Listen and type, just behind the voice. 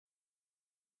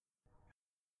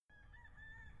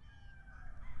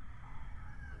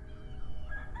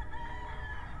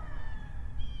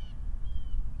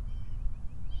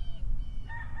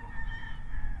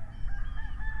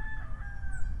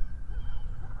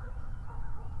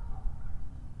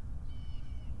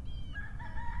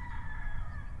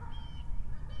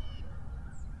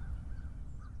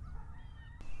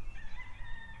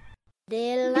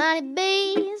Little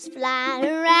honeybees flying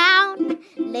around,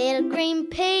 little green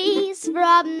peas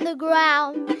from the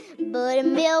ground,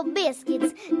 buttermilk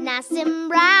biscuits nice and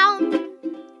brown,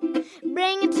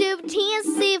 bring it to the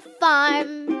Tennessee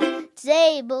farm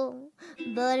table.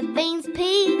 Butter beans,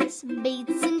 peas,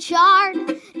 beets and chard,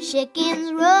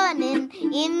 chickens running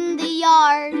in the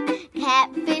yard,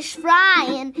 catfish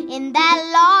frying in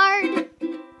that lard.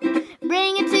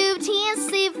 Bring it to the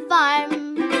Tennessee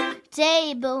farm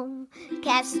table.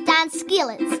 Cast iron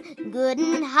skillets, good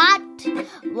and hot.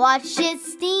 Watch it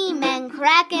steam and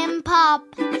crack and pop.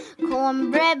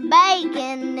 Cornbread,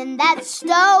 bacon in that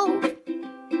stove.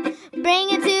 Bring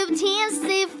it to the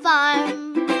Tennessee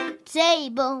farm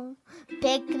table.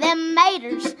 Pick them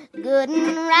maters, good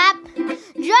and ripe,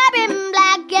 dropping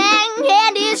black and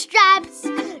candy stripes.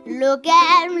 Look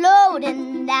at 'em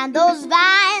loading down those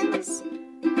vines.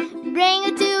 Bring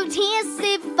it to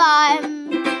Tennessee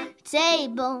farm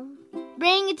table.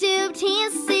 Bring it to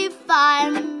Tennessee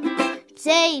farm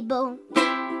table.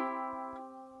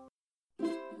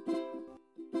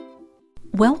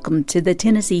 Welcome to the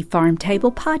Tennessee Farm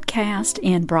Table podcast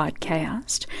and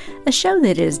broadcast, a show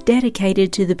that is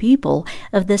dedicated to the people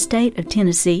of the state of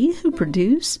Tennessee who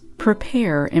produce,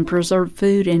 prepare, and preserve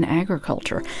food and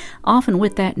agriculture, often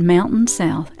with that Mountain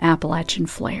South Appalachian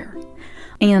flair.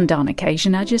 And on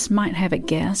occasion, I just might have a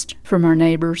guest from our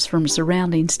neighbors from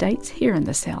surrounding states here in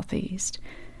the Southeast.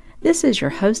 This is your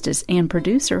hostess and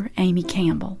producer, Amy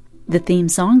Campbell. The theme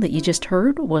song that you just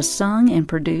heard was sung and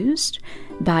produced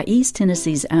by East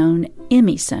Tennessee's own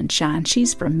Emmy Sunshine.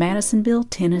 She's from Madisonville,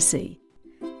 Tennessee.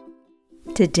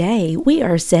 Today, we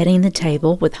are setting the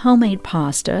table with homemade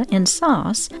pasta and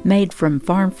sauce made from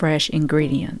farm-fresh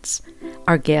ingredients.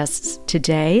 Our guests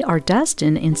today are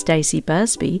Dustin and Stacey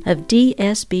Busby of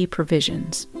DSB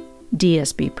Provisions.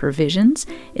 DSB Provisions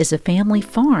is a family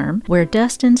farm where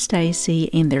Dustin, Stacey,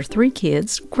 and their 3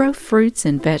 kids grow fruits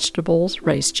and vegetables,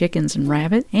 raise chickens and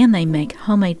rabbits, and they make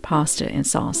homemade pasta and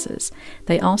sauces.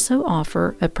 They also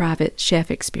offer a private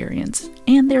chef experience,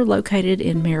 and they're located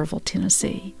in Maryville,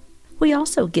 Tennessee. We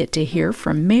also get to hear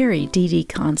from Mary Dee Dee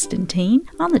Constantine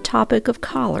on the topic of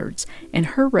collards and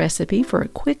her recipe for a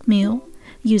quick meal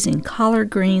using collard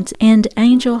greens and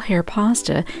angel hair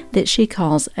pasta that she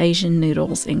calls Asian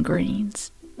Noodles and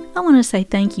Greens. I want to say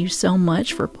thank you so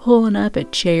much for pulling up a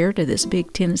chair to this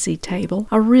big Tennessee table.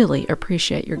 I really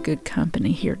appreciate your good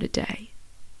company here today.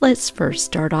 Let's first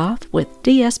start off with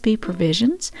DSB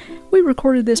Provisions. We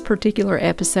recorded this particular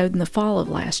episode in the fall of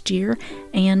last year,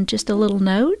 and just a little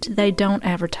note, they don't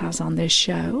advertise on this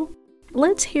show.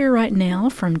 Let's hear right now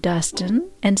from Dustin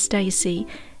and Stacey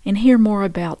and hear more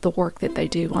about the work that they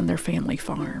do on their family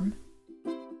farm.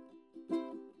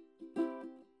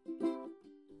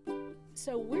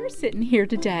 So we're sitting here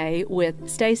today with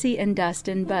Stacey and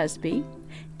Dustin Busby,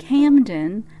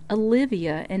 Camden,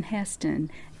 Olivia, and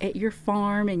Heston at your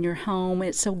farm and your home.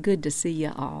 It's so good to see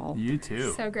you all. You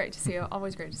too. So great to see you.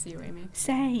 Always great to see you, Amy.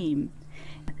 Same.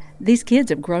 These kids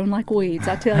have grown like weeds.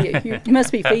 I tell you, you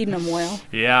must be feeding them well.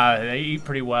 Yeah, they eat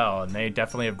pretty well, and they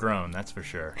definitely have grown, that's for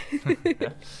sure.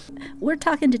 We're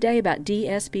talking today about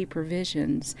DSB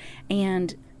Provisions,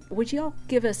 and would y'all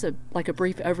give us a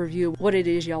brief overview of what it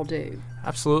is y'all do?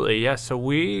 Absolutely, yes.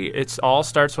 So it all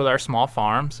starts with our small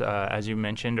farms. As you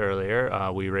mentioned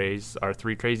earlier, we raise our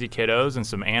 3 crazy kiddos and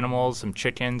some animals, some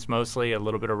chickens mostly, a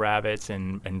little bit of rabbits,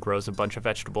 and grows a bunch of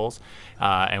vegetables.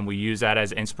 And we use that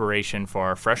as inspiration for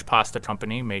our fresh pasta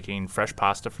company, making fresh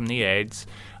pasta from the eggs.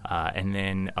 And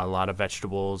then a lot of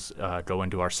vegetables go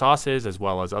into our sauces, as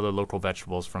well as other local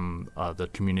vegetables from the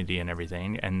community and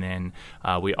everything. And then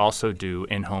we also do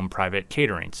in-home private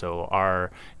catering. So our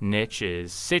niche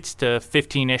is 6 to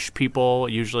 15-ish people,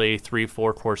 usually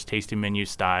 3-4 course tasting menu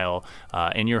style.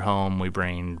 In your home, we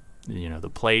bring the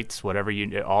plates, whatever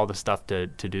all the stuff to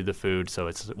do the food.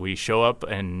 So we show up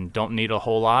and don't need a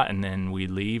whole lot, and then we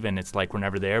leave, and it's like we're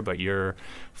never there, but you're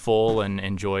full and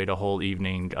enjoyed a whole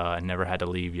evening and never had to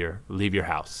leave your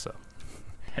house. So.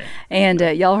 And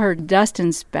y'all heard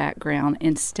Dustin's background,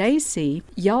 and Stacey,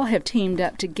 y'all have teamed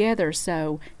up together.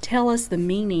 So tell us the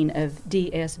meaning of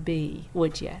DSB,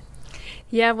 would you?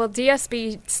 Yeah, well,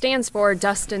 DSB stands for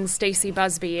Dustin Stacey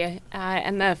Busby,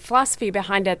 and the philosophy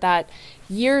behind it that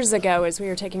years ago, as we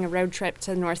were taking a road trip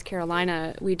to North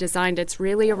Carolina, we designed it's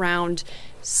really around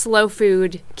slow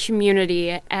food,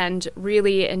 community, and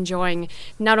really enjoying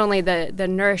not only the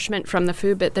nourishment from the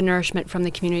food, but the nourishment from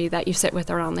the community that you sit with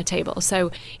around the table.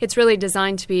 So it's really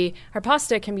designed to be, our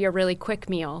pasta can be a really quick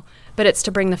meal, but it's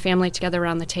to bring the family together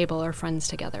around the table or friends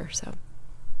together, so.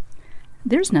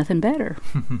 There's nothing better.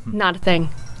 Not a thing.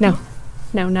 No,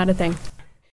 not a thing.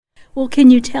 Well,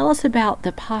 can you tell us about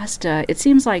the pasta? It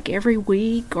seems like every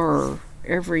week or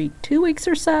every 2 weeks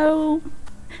or so.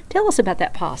 Tell us about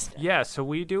that pasta. Yeah, so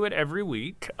we do it every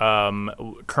week,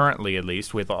 currently at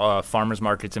least, with farmers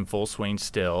markets in full swing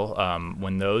still.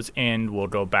 When those end, we'll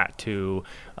go back to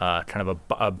kind of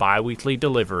a bi-weekly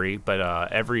delivery,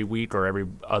 but every week or every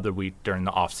other week during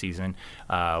the off-season,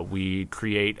 we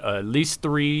create at least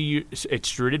 3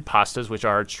 extruded pastas, which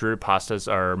our extruded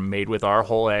pastas are made with our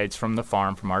whole eggs from the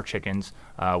farm, from our chickens,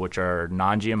 which are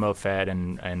non-GMO fed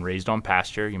and raised on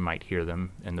pasture. You might hear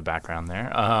them in the background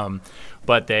there.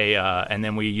 But they and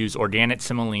then we use organic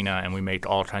semolina, and we make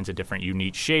all kinds of different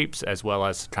unique shapes, as well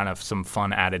as kind of some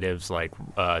fun additives. Like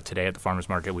today at the farmers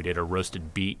market, we did a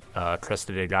roasted beet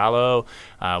cresta de gallo.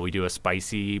 We do a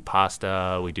spicy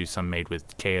pasta. We do some made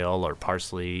with kale or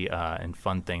parsley and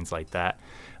fun things like that.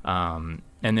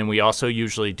 And then we also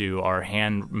usually do our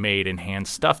handmade and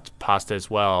hand-stuffed pasta as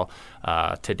well.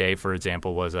 Today, for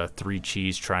example, was a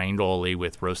 3-cheese triangoli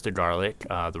with roasted garlic.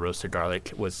 The roasted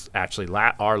garlic was actually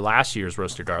our last year's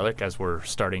roasted garlic, as we're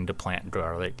starting to plant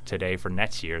garlic today for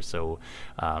next year. So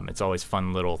it's always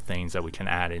fun little things that we can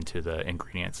add into the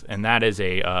ingredients. And that is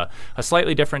a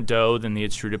slightly different dough than the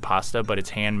extruded pasta, but it's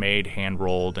handmade,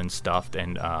 hand-rolled, and stuffed,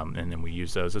 and then we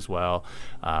use those as well.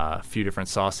 A few different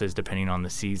sauces depending on the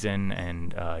season,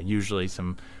 and usually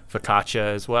some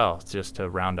focaccia as well, just to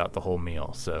round out the whole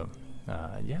meal. So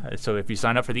so if you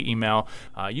sign up for the email,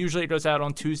 usually it goes out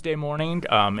on Tuesday morning,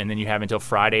 and then you have until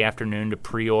Friday afternoon to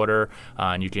pre-order,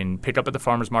 and you can pick up at the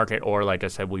farmer's market, or like I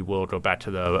said, we will go back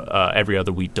to the every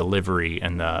other week delivery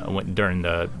and during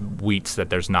the weeks that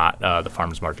there's not the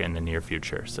farmer's market in the near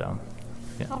future. So,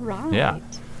 yeah. All right. Yeah.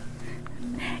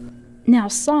 Now,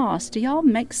 sauce, do y'all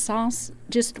make sauce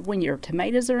just when your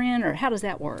tomatoes are in, or how does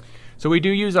that work? So we do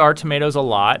use our tomatoes a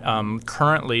lot.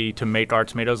 Currently, to make our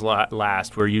tomatoes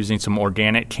last, we're using some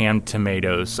organic canned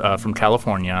tomatoes from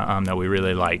California that we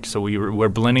really like. So we're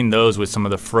blending those with some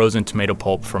of the frozen tomato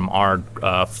pulp from our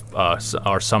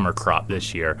summer crop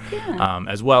this year,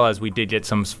 as well as we did get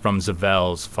some from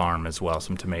Zavel's farm as well,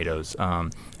 some tomatoes.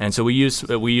 And so we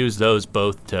use those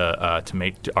both to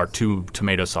make our 2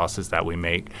 tomato sauces that we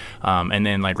make. And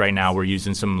then like right now, we're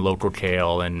using some local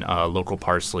kale and local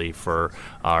parsley for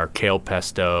our kale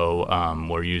pesto.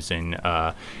 We're using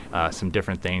some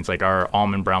different things like our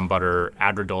almond brown butter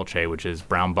agrodolce, which is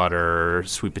brown butter,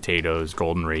 sweet potatoes,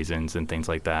 golden raisins, and things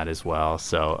like that as well.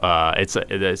 So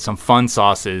it's some fun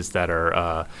sauces that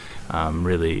are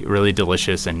really, really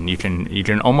delicious, and you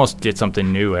can almost get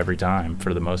something new every time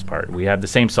for the most part. We have the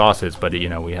same sauces, but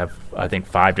we have I think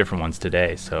 5 different ones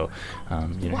today. So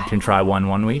you can try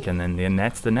one week, and then the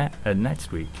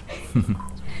next week.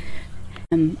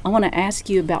 I want to ask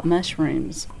you about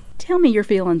mushrooms. Tell me your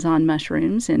feelings on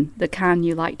mushrooms and the kind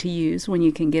you like to use when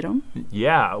you can get them.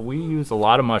 Yeah, we use a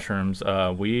lot of mushrooms.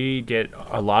 We get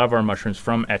a lot of our mushrooms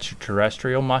from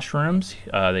extraterrestrial mushrooms.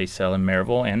 They sell in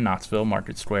Maryville and Knoxville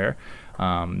Market Square.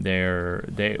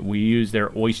 We use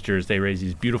their oysters. They raise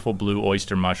these beautiful blue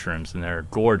oyster mushrooms, and they're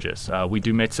gorgeous. We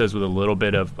do mix those with a little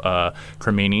bit of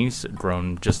creminis,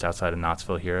 grown just outside of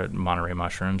Knoxville here at Monterey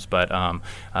Mushrooms. But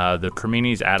the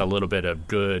creminis add a little bit of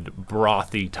good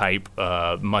brothy type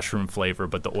mushroom flavor,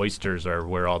 but the oysters are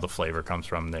where all the flavor comes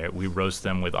from. We roast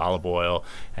them with olive oil,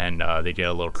 and they get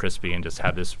a little crispy and just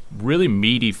have this really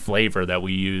meaty flavor that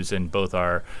we use in both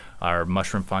our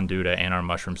mushroom fondue and our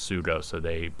mushroom sugo. So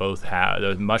they both have,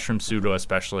 the mushroom sugo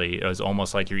especially is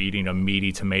almost like you're eating a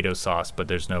meaty tomato sauce, but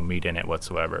there's no meat in it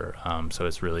whatsoever. So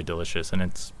it's really delicious, and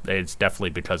it's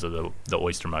definitely because of the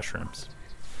oyster mushrooms.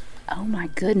 Oh my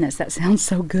goodness, that sounds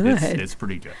so good. It's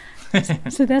pretty good.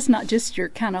 So that's not just your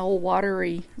kind of old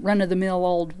watery, run-of-the-mill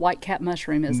old white cap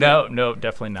mushroom, is it? No,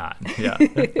 definitely not.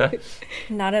 Yeah.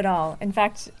 Not at all. In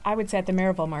fact, I would say at the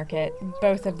Maryville market,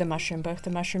 both the mushroom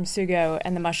sugo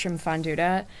and the mushroom fondue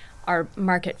are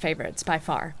market favorites by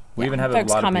far. We even have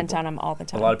folks a lot comment of people, on them all the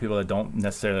time. A lot of people that don't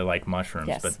necessarily like mushrooms,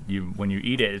 yes. But when you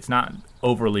eat it, it's not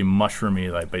overly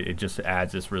mushroomy, but it just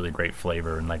adds this really great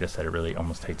flavor. And like I said, it really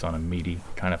almost takes on a meaty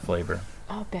kind of flavor.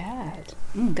 Oh, bad.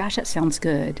 Gosh, that sounds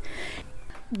good.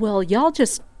 Well, y'all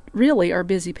just really are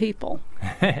busy people.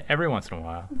 Every once in a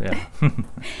while, yeah.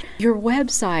 Your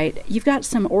website, you've got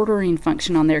some ordering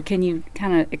function on there. Can you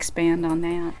kind of expand on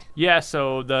that? Yeah,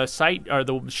 so the site, or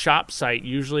the shop site,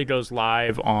 usually goes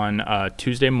live on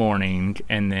Tuesday morning,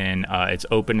 and then it's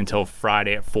open until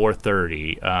Friday at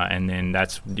 4:30, and then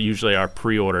that's usually our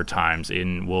pre-order times.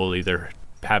 And we'll either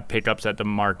have pickups at the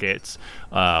markets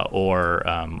or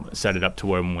set it up to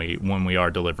when we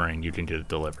are delivering, you can get it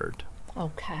delivered.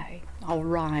 Okay. All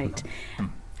right.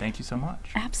 Thank you so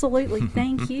much. Absolutely.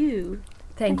 Thank you.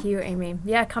 Thank you, Amy.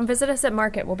 Yeah, come visit us at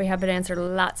Market. We'll be happy to answer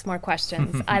lots more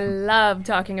questions. I love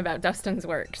talking about Dustin's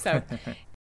work. So.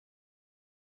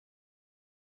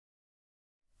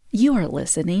 You are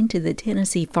listening to the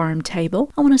Tennessee Farm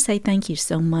Table. I want to say thank you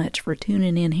so much for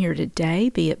tuning in here today,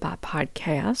 be it by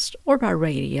podcast or by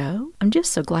radio. I'm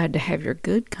just so glad to have your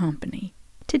good company.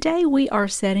 Today we are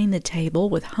setting the table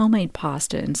with homemade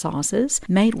pasta and sauces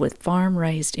made with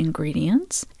farm-raised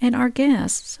ingredients, and our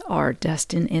guests are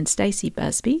Dustin and Stacey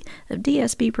Busby of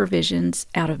DSB Provisions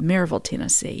out of Maryville,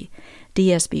 Tennessee.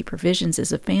 DSB Provisions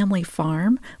is a family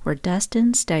farm where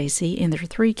Dustin, Stacey, and their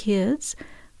 3 kids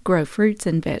grow fruits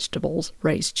and vegetables,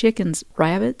 raise chickens,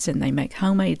 rabbits, and they make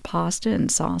homemade pasta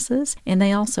and sauces, and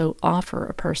they also offer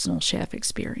a personal chef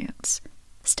experience.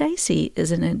 Stacey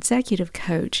is an executive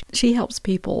coach. She helps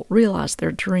people realize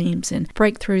their dreams and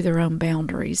break through their own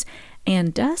boundaries,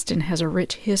 and Dustin has a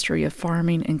rich history of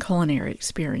farming and culinary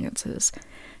experiences.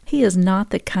 He is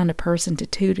not the kind of person to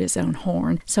toot his own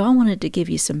horn, so I wanted to give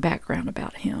you some background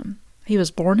about him. He was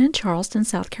born in Charleston,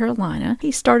 South Carolina.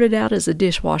 He started out as a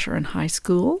dishwasher in high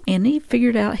school, and he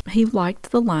figured out he liked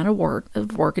the line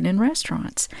of working in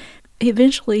restaurants.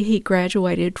 Eventually, he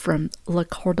graduated from Le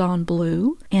Cordon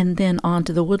Bleu and then on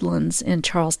to the Woodlands in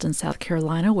Charleston, South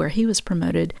Carolina, where he was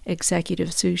promoted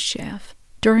executive sous chef.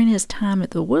 During his time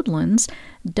at the Woodlands,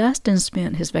 Dustin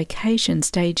spent his vacation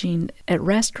staging at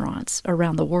restaurants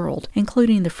around the world,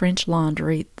 including the French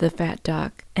Laundry, the Fat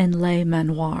Duck, and Le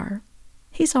Manoir.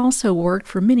 He's also worked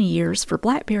for many years for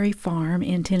Blackberry Farm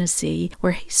in Tennessee,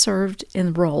 where he served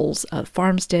in the roles of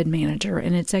farmstead manager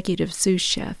and executive sous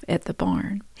chef at the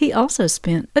barn. He also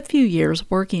spent a few years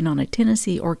working on a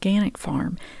Tennessee organic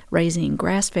farm, raising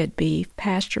grass-fed beef,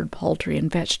 pastured poultry,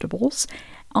 and vegetables.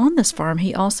 On this farm,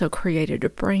 he also created a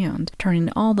brand,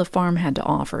 turning all the farm had to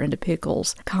offer into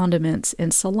pickles, condiments,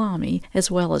 and salami,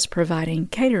 as well as providing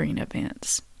catering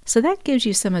events. So that gives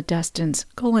you some of Dustin's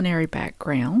culinary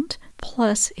background.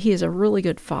 Plus, he is a really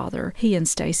good father. He and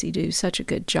Stacey do such a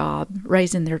good job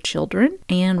raising their children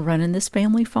and running this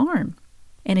family farm.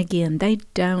 And again, they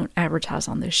don't advertise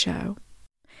on this show.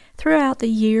 Throughout the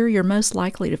year, you're most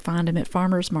likely to find them at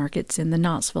farmers markets in the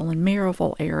Knoxville and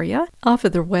Maryville area. Off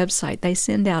of their website, they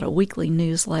send out a weekly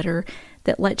newsletter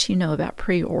that lets you know about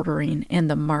pre-ordering and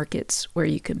the markets where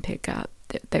you can pick up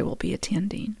that they will be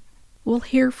attending. We'll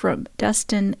hear from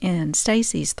Dustin and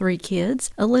Stacey's 3 kids,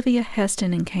 Olivia,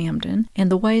 Heston, and Camden,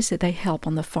 and the ways that they help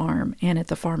on the farm and at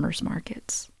the farmers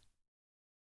markets.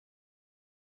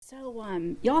 So,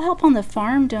 y'all help on the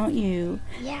farm, don't you?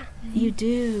 Yeah. You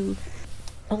do.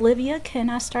 Olivia,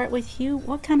 can I start with you?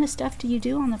 What kind of stuff do you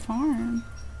do on the farm?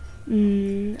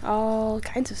 All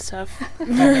kinds of stuff.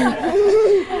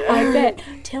 I bet.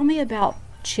 Tell me about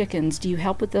chickens. Do you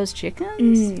help with those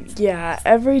chickens? Yeah,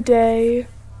 every day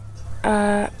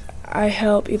I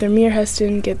help. Either me or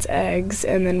Heston gets eggs,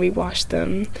 and then we wash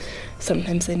them.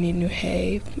 Sometimes they need new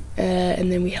hay,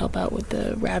 and then we help out with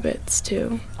the rabbits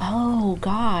too. Oh,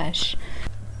 gosh.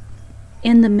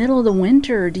 In the middle of the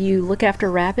winter, do you look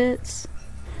after rabbits?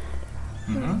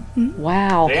 Mm-hmm.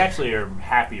 Wow. They actually are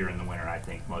happier in the winter, I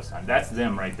think, most of the time. That's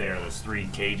them right there, those 3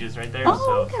 cages right there. Oh,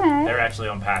 so okay. They're actually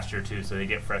on pasture, too, so they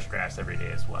get fresh grass every day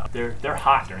as well. They're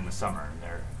hot during the summer.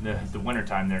 The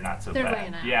wintertime, they're not so They're bad.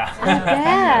 laying out. Yeah.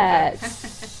 I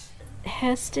bet.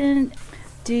 Heston,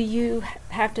 do you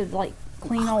have to,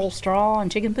 clean old straw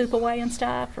and chicken poop away and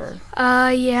stuff, or?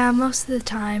 Yeah, most of the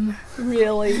time.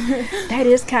 Really? That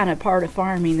is kind of part of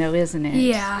farming, though, isn't it?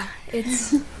 Yeah,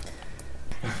 it's...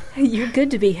 You're good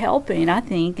to be helping, I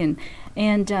think, and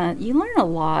you learn a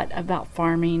lot about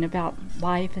farming, about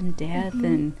life and death,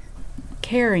 and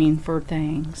caring for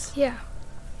things. Yeah.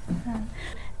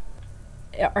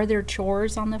 Are there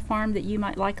chores on the farm that you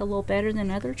might like a little better than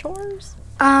other chores?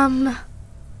 I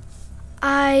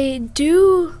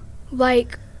do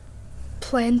like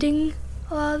planting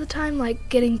a lot of the time, like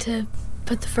getting to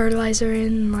put the fertilizer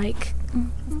in, like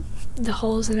the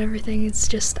holes and everything. It's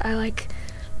just, I like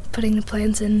putting the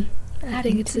plants in. I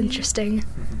think it's interesting.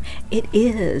 It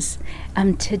is.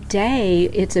 Today,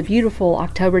 it's a beautiful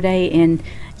October day, and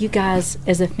you guys,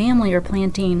 as a family, are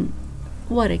planting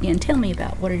what again? Tell me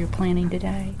about what are you planting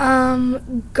today?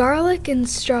 Garlic and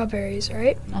strawberries,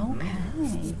 right?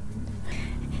 Okay.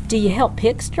 Do you help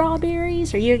pick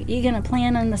strawberries? Are you going to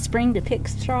plan in the spring to pick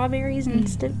strawberries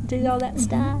and do all that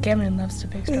stuff? Cameron loves to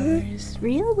pick strawberries.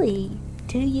 Really?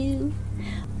 Do you?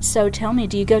 So tell me,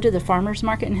 do you go to the farmer's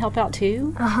market and help out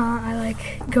too? I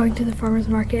like going to the farmer's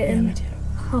market and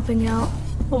helping out.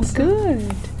 Oh,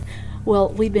 good. Well,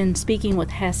 we've been speaking with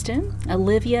Heston,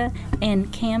 Olivia,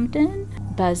 and Camden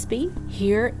Busby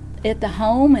here at the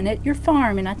home and at your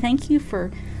farm, and I thank you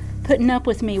for putting up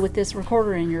with me with this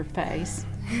recorder in your face.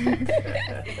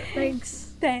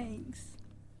 Thanks. Thanks.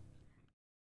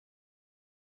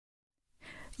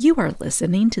 You are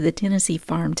listening to the Tennessee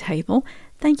Farm Table.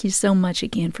 Thank you so much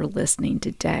again for listening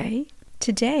today.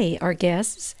 Today, our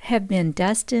guests have been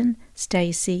Dustin,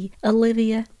 Stacey,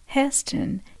 Olivia,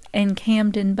 Heston, and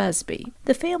Camden Busby,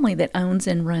 the family that owns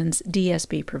and runs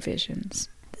DSB Provisions.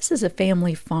 This is a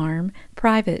family farm,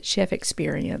 private chef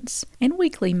experience, and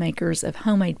weekly makers of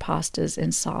homemade pastas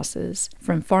and sauces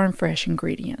from farm fresh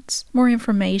ingredients. More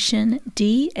information,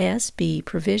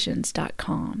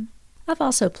 dsbprovisions.com. I've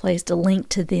also placed a link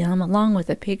to them along with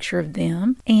a picture of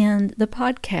them and the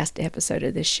podcast episode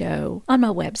of the show on my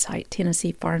website,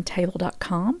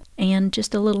 TennesseeFarmTable.com. And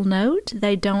just a little note,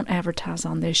 they don't advertise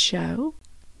on this show.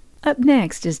 Up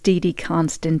next is Dee Dee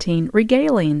Constantine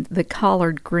regaling the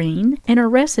collard green and a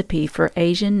recipe for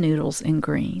Asian Noodles and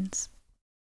Greens.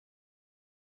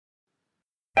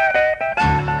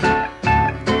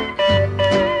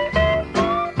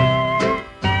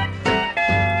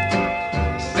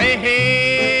 Say,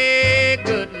 hey,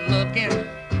 good looking,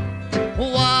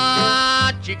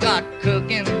 what you got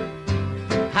cooking?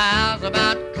 How's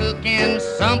about cooking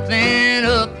something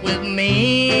up with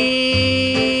me?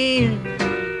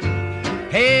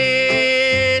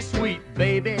 Hey, sweet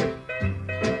baby,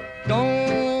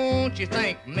 don't you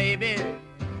think maybe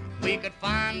we could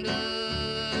find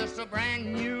us a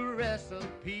brand new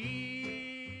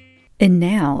recipe? And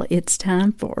now it's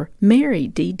time for Mary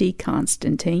Dee Dee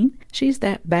Constantine. She's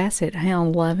that basset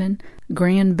hound-loving,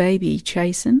 grandbaby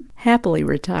chasing, happily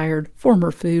retired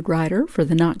former food writer for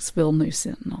the Knoxville News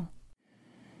Sentinel.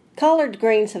 Collard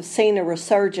greens have seen a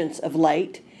resurgence of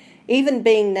late, even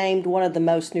being named one of the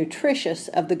most nutritious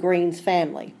of the greens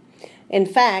family. In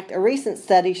fact, a recent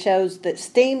study shows that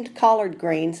steamed collard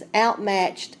greens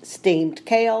outmatched steamed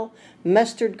kale,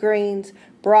 mustard greens,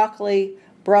 broccoli,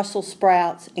 Brussels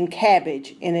sprouts, and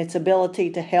cabbage in its ability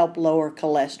to help lower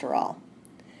cholesterol.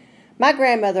 My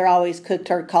grandmother always cooked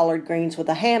her collard greens with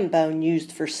a ham bone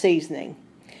used for seasoning.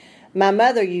 My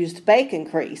mother used bacon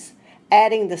grease,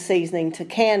 adding the seasoning to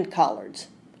canned collards.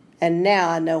 And now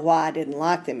I know why I didn't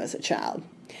like them as a child.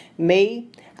 Me,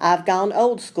 I've gone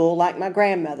old school like my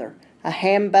grandmother. A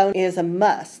ham bone is a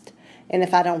must, and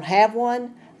if I don't have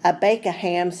one, I bake a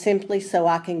ham simply so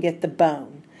I can get the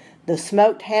bone. The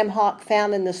smoked ham hock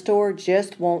found in the store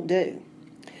just won't do.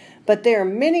 But there are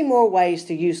many more ways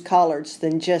to use collards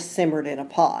than just simmered in a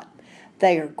pot.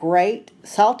 They are great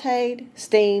sautéed,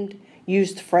 steamed,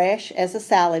 used fresh as a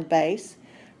salad base,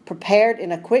 prepared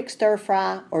in a quick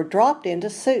stir-fry, or dropped into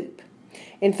soup.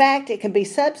 In fact, it can be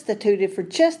substituted for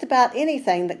just about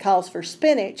anything that calls for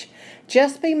spinach.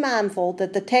 Just be mindful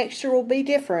that the texture will be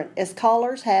different as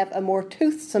collards have a more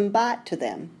toothsome bite to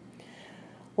them.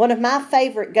 One of my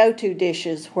favorite go-to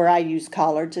dishes where I use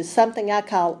collards is something I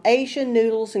call Asian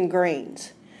Noodles and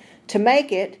Greens. To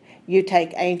make it, you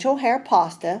take angel hair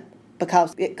pasta,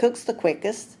 because it cooks the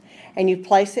quickest, and you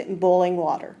place it in boiling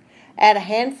water. Add a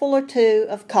handful or two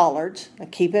of collards, and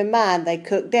keep in mind they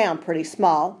cook down pretty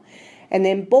small, and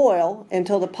then boil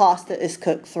until the pasta is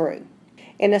cooked through.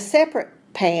 In a separate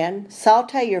pan,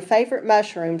 sauté your favorite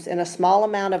mushrooms in a small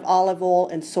amount of olive oil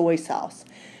and soy sauce.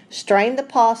 Strain the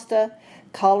pasta,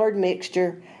 collard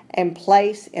mixture, and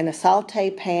place in a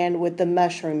sauté pan with the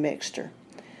mushroom mixture.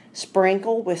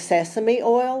 Sprinkle with sesame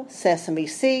oil, sesame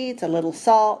seeds, a little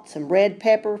salt, some red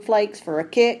pepper flakes for a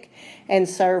kick, and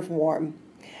serve warm.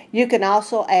 You can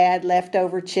also add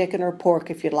leftover chicken or pork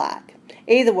if you like.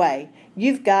 Either way,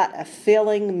 you've got a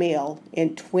filling meal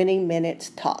in 20 minutes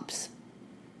tops.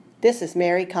 This is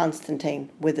Mary Constantine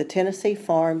with the Tennessee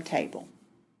Farm Table.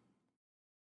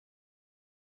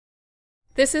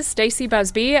 This is Stacey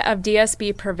Busby of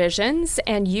DSB Provisions,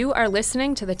 and you are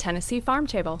listening to the Tennessee Farm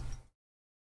Table.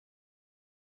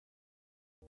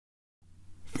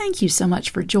 Thank you so much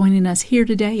for joining us here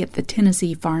today at the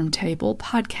Tennessee Farm Table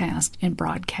podcast and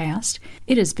broadcast.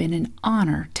 It has been an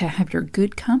honor to have your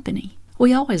good company.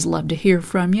 We always love to hear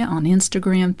from you on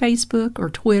Instagram, Facebook, or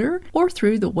Twitter, or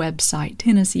through the website,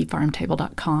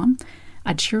 TennesseeFarmTable.com.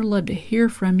 I'd sure love to hear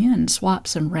from you and swap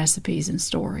some recipes and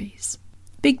stories.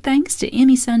 Big thanks to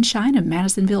Emmy Sunshine of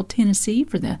Madisonville, Tennessee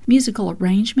for the musical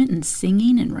arrangement and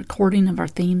singing and recording of our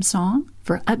theme song.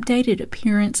 For updated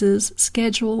appearances,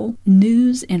 schedule,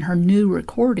 news, and her new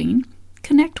recording,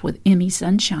 connect with Emmy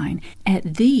Sunshine at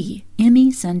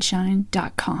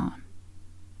theemmysunshine.com.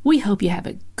 We hope you have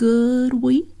a good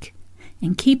week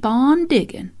and keep on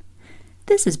digging.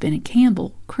 This has been a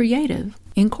Campbell Creative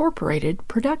Incorporated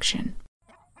production.